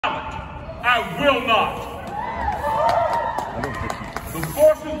I will not. The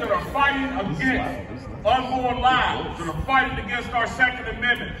forces that are fighting against unborn lives, that are fighting against our Second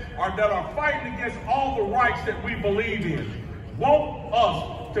Amendment, or that are fighting against all the rights that we believe in, want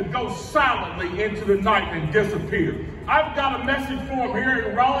us to go silently into the night and disappear. I've got a message for them here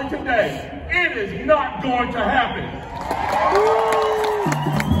in Raleigh today. It is not going to happen.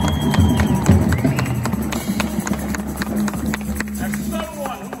 As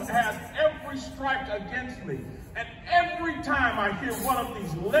someone who has every strike against me, and every time I hear one of these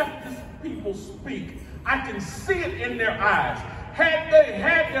leftist people speak, I can see it in their eyes. Had they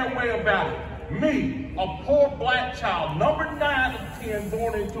had their way about it, me, a poor black child, number 9 of 10,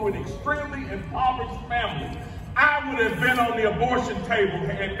 born into an extremely impoverished family, I would have been on the abortion table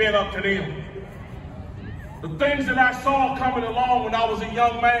and been up to them. The things that I saw coming along when I was a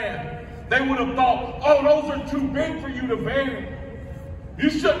young man, they would have thought, oh, those are too big for you to bear. You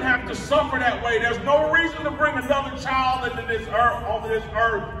shouldn't have to suffer that way. There's no reason to bring another child into this earth, onto this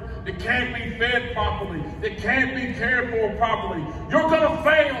earth, that can't be fed properly, that can't be cared for properly. You're gonna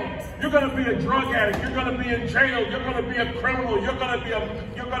fail. You're gonna be a drug addict. You're gonna be in jail. You're gonna be a criminal. You're gonna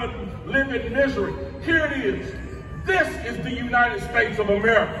live in misery. Here it is. This is the United States of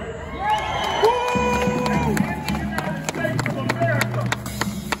America. And in the United States of America,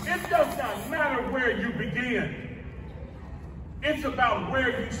 it does not matter where you begin. It's about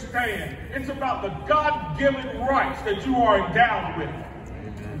where you stand. It's about the God-given rights that you are endowed with.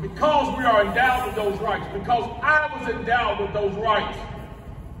 Because we are endowed with those rights, because I was endowed with those rights,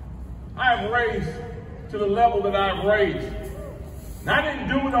 I have raised to the level that I've raised. And I didn't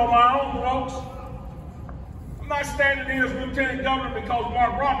do it on my own, folks. I'm not standing here as Lieutenant Governor because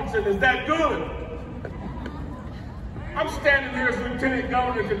Mark Robinson is that good. I'm standing here as Lieutenant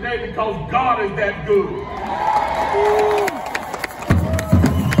Governor today because God is that good.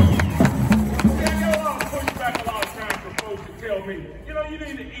 You know, you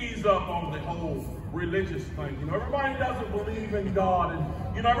need to ease up on the whole religious thing. You know, everybody doesn't believe in God,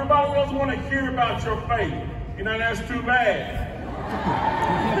 and you know, everybody doesn't want to hear about your faith. You know, that's too bad.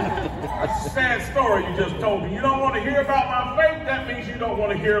 That's a sad story you just told me. You don't want to hear about my faith, that means you don't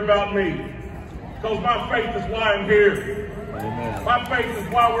want to hear about me. Because my faith is why I'm here. Amen. My faith is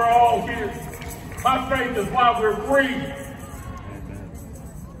why we're all here. My faith is why we're free. Amen.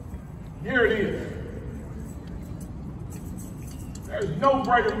 Here it is. There's no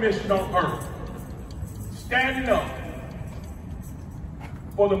greater mission on earth. Standing up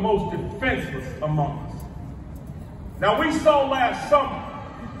for the most defenseless among us. Now, we saw last summer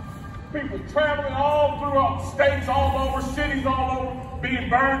people traveling all throughout states, all over, cities all over, being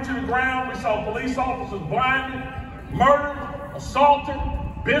burned to the ground. We saw police officers blinded, murdered, assaulted,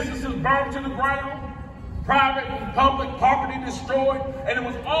 businesses burned to the ground, private and public property destroyed, and it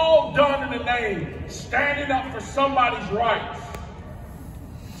was all done in the name standing up for somebody's rights.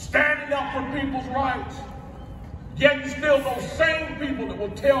 Standing up for people's rights. Yet still those same people that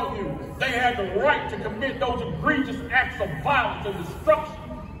will tell you they had the right to commit those egregious acts of violence and destruction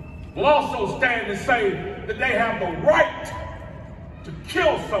will also stand and say that they have the right to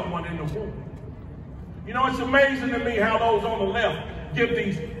kill someone in the womb. You know, it's amazing to me how those on the left give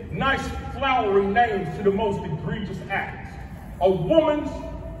these nice flowery names to the most egregious acts. A woman's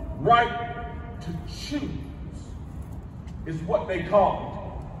right to choose is what they call it.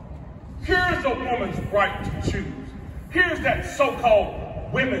 Here's a woman's right to choose. Here's that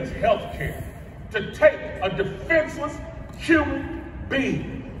so-called women's health care. To take a defenseless human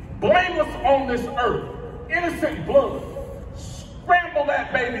being, blameless on this earth, innocent blood, scramble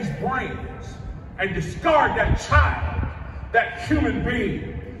that baby's brains, and discard that child, that human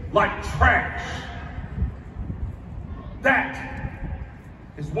being, like trash. That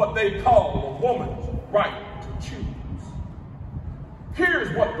is what they call a woman's right to choose.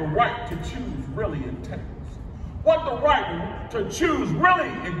 Here's what the right to choose really entails. What the right to choose really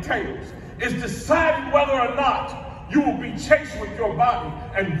entails is deciding whether or not you will be chaste with your body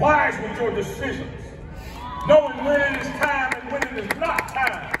and wise with your decisions. Knowing when it is time and when it is not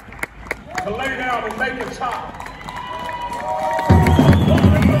time to lay down and make a child.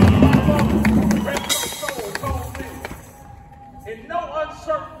 Told me, in no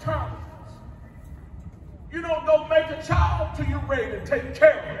uncertain terms, you don't go make a child till you're ready to take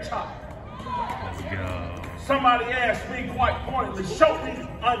care of a child. Let's go. Somebody asked me quite pointedly, show me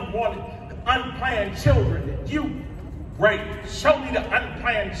unwanted, unplanned children that you raised. Show me the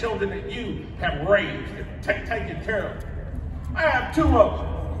unplanned children that you have raised and taken care of. I have 2 of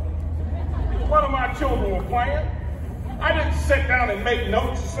them. One of my children were planned. I didn't sit down and make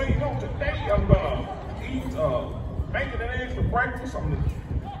notes and say, you know, today I'm going to eat bacon and eggs for breakfast. I'm going to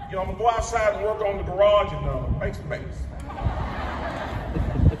I'm gonna go outside and work on the garage and make some babies.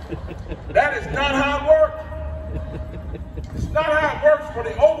 That is not how it works. It's not how it works for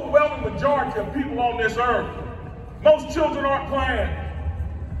the overwhelming majority of people on this earth. Most children aren't planned.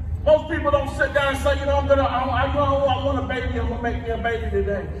 Most people don't sit down and say, I want a baby, I'm gonna make me a baby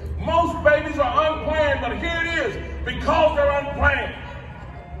today. Most babies are unplanned, but here it is, because they're unplanned,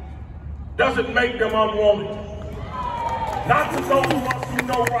 doesn't make them unwanted. Not to those of us who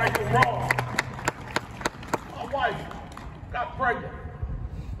know right and wrong. My wife got pregnant.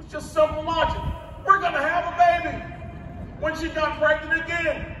 It's just simple logic. We're gonna have a baby. When she got pregnant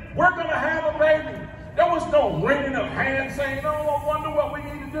again, we're gonna have a baby. There was no wringing of hands saying, I wonder what we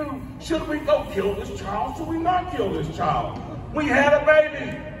need to do. Should we go kill this child? Should we not kill this child? We had a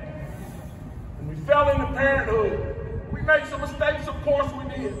baby. And we fell into parenthood. We made some mistakes, of course we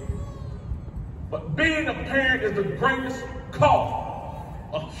did. But being a parent is the greatest call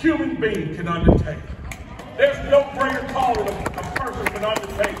a human being can undertake. There's no greater call that a person can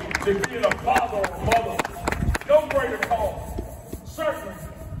undertake than being a father or a mother. No greater call. Certainly,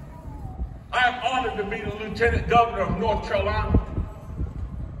 I am honored to be the Lieutenant Governor of North Carolina.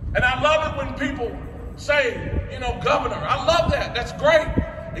 And I love it when people say, Governor, I love that. That's great.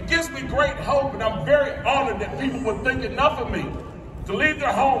 It gives me great hope, and I'm very honored that people would think enough of me to leave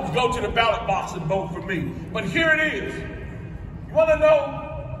their homes, go to the ballot box and vote for me. But here it is. You want to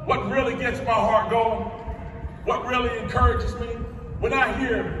know what really gets my heart going? What really encourages me? When I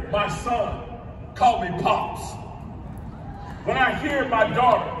hear my son call me Pops. When I hear my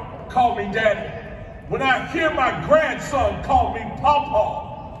daughter call me Daddy. When I hear my grandson call me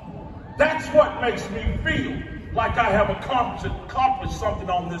Pawpaw. That's what makes me feel like I have accomplished something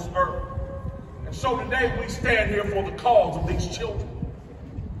on this earth. And so today we stand here for the cause of these children.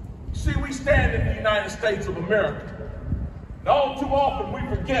 See, we stand in the United States of America. And all too often we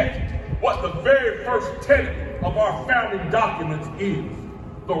forget what the very first tenet of our founding documents is: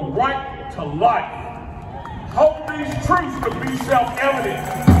 the right to life. Hold these truths to be self-evident.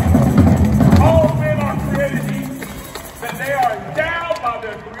 All men are created equal, that they are endowed by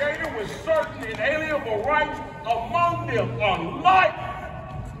their Creator with certain inalienable rights. Among them are life,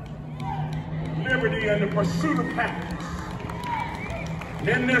 liberty, and the pursuit of happiness. And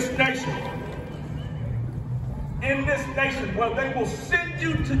in this nation, where they will send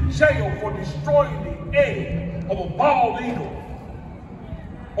you to jail for destroying the egg of a bald eagle,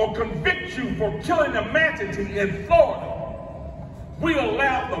 or convict you for killing a manatee in Florida, we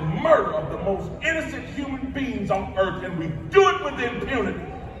allow the murder of the most innocent human beings on earth, and we do it with impunity.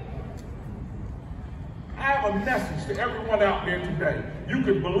 I have a message to everyone out there today. You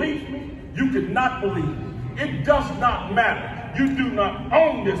can believe me, you can not believe me. It does not matter. You do not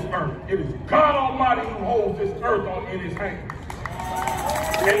own this earth. It is God Almighty who holds this earth in his hands.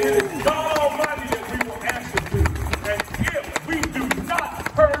 And it is God Almighty that we will answer to. And if we do not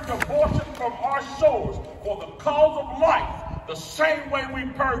purge abortion from our shores for the cause of life, the same way we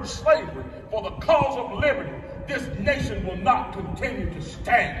purge slavery for the cause of liberty, this nation will not continue to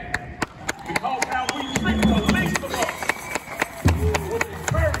stand. Because how we treat the least of us will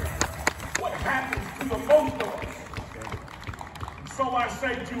determine what happens to the most of us. So I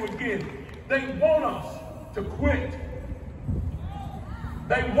say to you again, they want us to quit.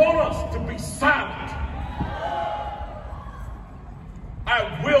 They want us to be silent.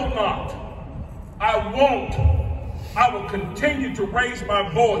 I will not. I won't. I will continue to raise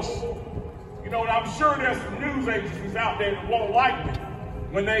my voice. And I'm sure there's some news agencies out there that won't like me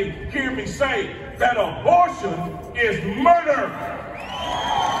when they hear me say that abortion is murder.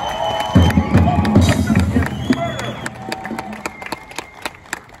 Abortion is murder.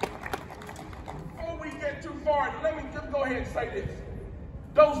 Before we get too far, let me just go ahead and say this.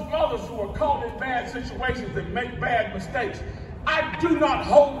 Those mothers who are caught in bad situations and make bad mistakes, I do not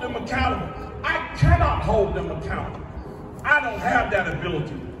hold them accountable. I cannot hold them accountable. I don't have that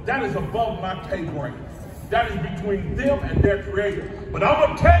ability. That is above my pay grade. That is between them and their Creator. But I'm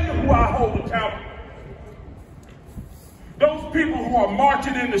going to tell you who I hold accountable. Those people who are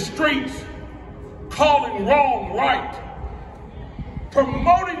marching in the streets, calling wrong right,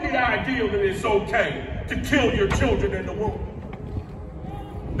 promoting the idea that it's okay to kill your children in the womb.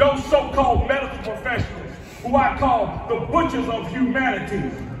 Those so-called medical professionals who I call the butchers of humanity,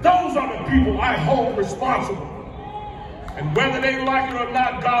 those are the people I hold responsible. And whether they like it or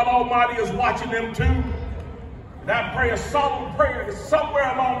not, God Almighty is watching them too. And I pray a solemn prayer that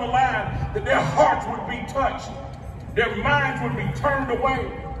somewhere along the line that their hearts would be touched, their minds would be turned away,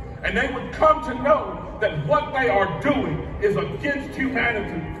 and they would come to know that what they are doing is against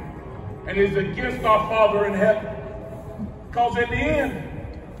humanity and is against our Father in heaven. Because in the end,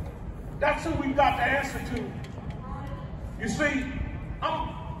 That's who we've got to answer to. You see,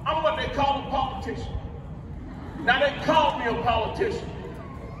 I'm what they call a politician. Now, they call me a politician,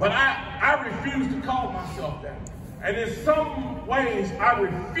 but I refuse to call myself that. And in some ways, I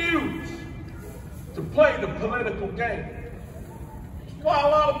refuse to play the political game. That's why a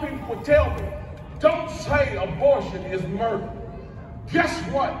lot of people would tell me, don't say abortion is murder. Guess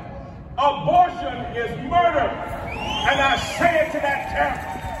what? Abortion is murder. And I say it to that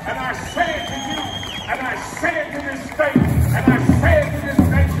camera, and I say it to you, and I say it to this state, and I say it to this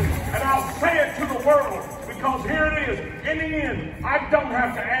nation, and I'll say it to the world, because here it is. In the end, I don't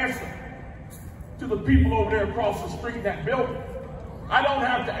have to answer to the people over there across the street in that building. I don't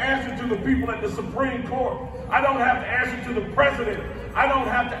have to answer to the people at the Supreme Court. I don't have to answer to the president. I don't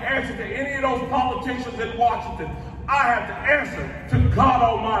have to answer to any of those politicians in Washington. I have to answer to God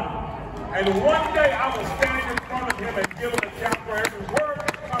Almighty. And one day I will stand in front of him and give him an account for every word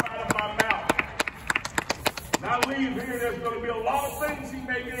that comes out of my mouth. When I leave here, there's going to be a lot of things he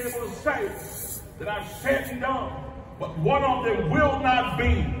may be able to say that I've said and done. But one of them will not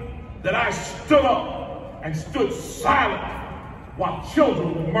be that I stood up and stood silent while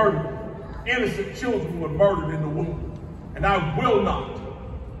children were murdered. Innocent children were murdered in the womb. And I will not.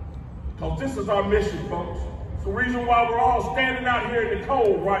 Because this is our mission, folks. It's the reason why we're all standing out here in the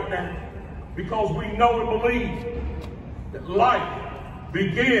cold right now. Because we know and believe that life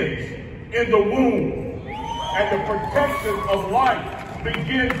begins in the womb. And the protection of life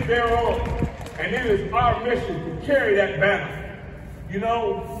begins thereon. And it is our mission to carry that banner. You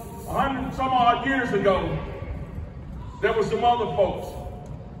know, 100 some odd years ago, there were some other folks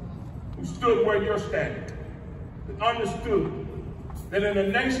who stood where you're standing, that understood that in a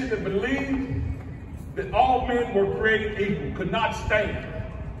nation that believed that all men were created equal, could not stand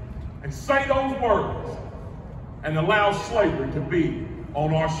and say those words and allow slavery to be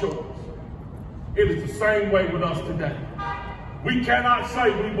on our shores. It is the same way with us today. We cannot say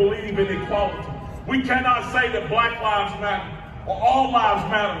we believe in equality. We cannot say that black lives matter, or all lives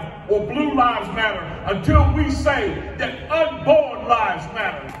matter, or blue lives matter, until we say that unborn lives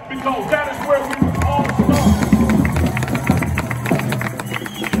matter, because that is where we all start.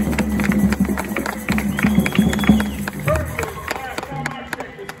 Last time I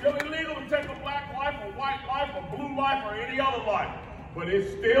checked, it's still illegal to take a black life, a white life, a blue life, or any other life, but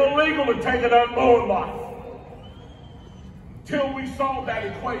it's still legal to take an unborn life. Until we solve that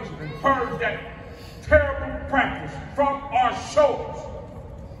equation and purge that terrible practice from our shoulders,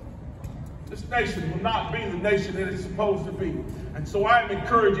 this nation will not be the nation that it's supposed to be. And so I am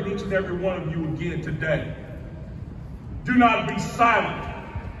encouraging each and every one of you again today. Do not be silent.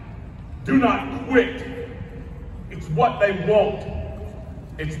 Do not quit. It's what they want.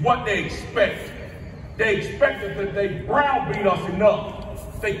 It's what they expect. They expect that they browbeat us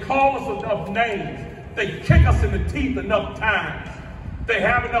enough. They call us enough names. They kick us in the teeth enough times. They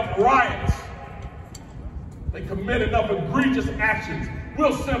have enough riots. They commit enough egregious actions.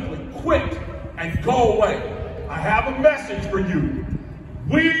 We'll simply quit and go away. I have a message for you.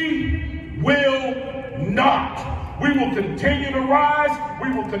 We will not. We will continue to rise.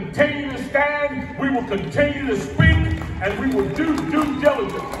 We will continue to stand. We will continue to speak. And we will do due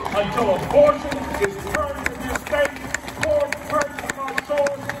diligence until abortion is turned in this state, towards purging from our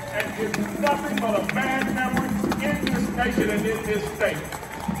shores, and is nothing but a bad memory in this nation and in this state.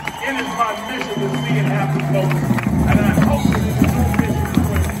 It is my mission to see it happen, folks. And I hope that it is your mission as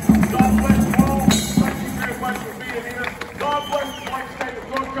well. God bless you all. Thank you very much for being here. God bless the great state of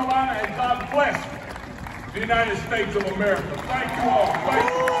North Carolina, and God bless the United States of America. Thank you all. Thank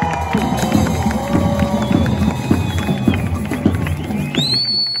you.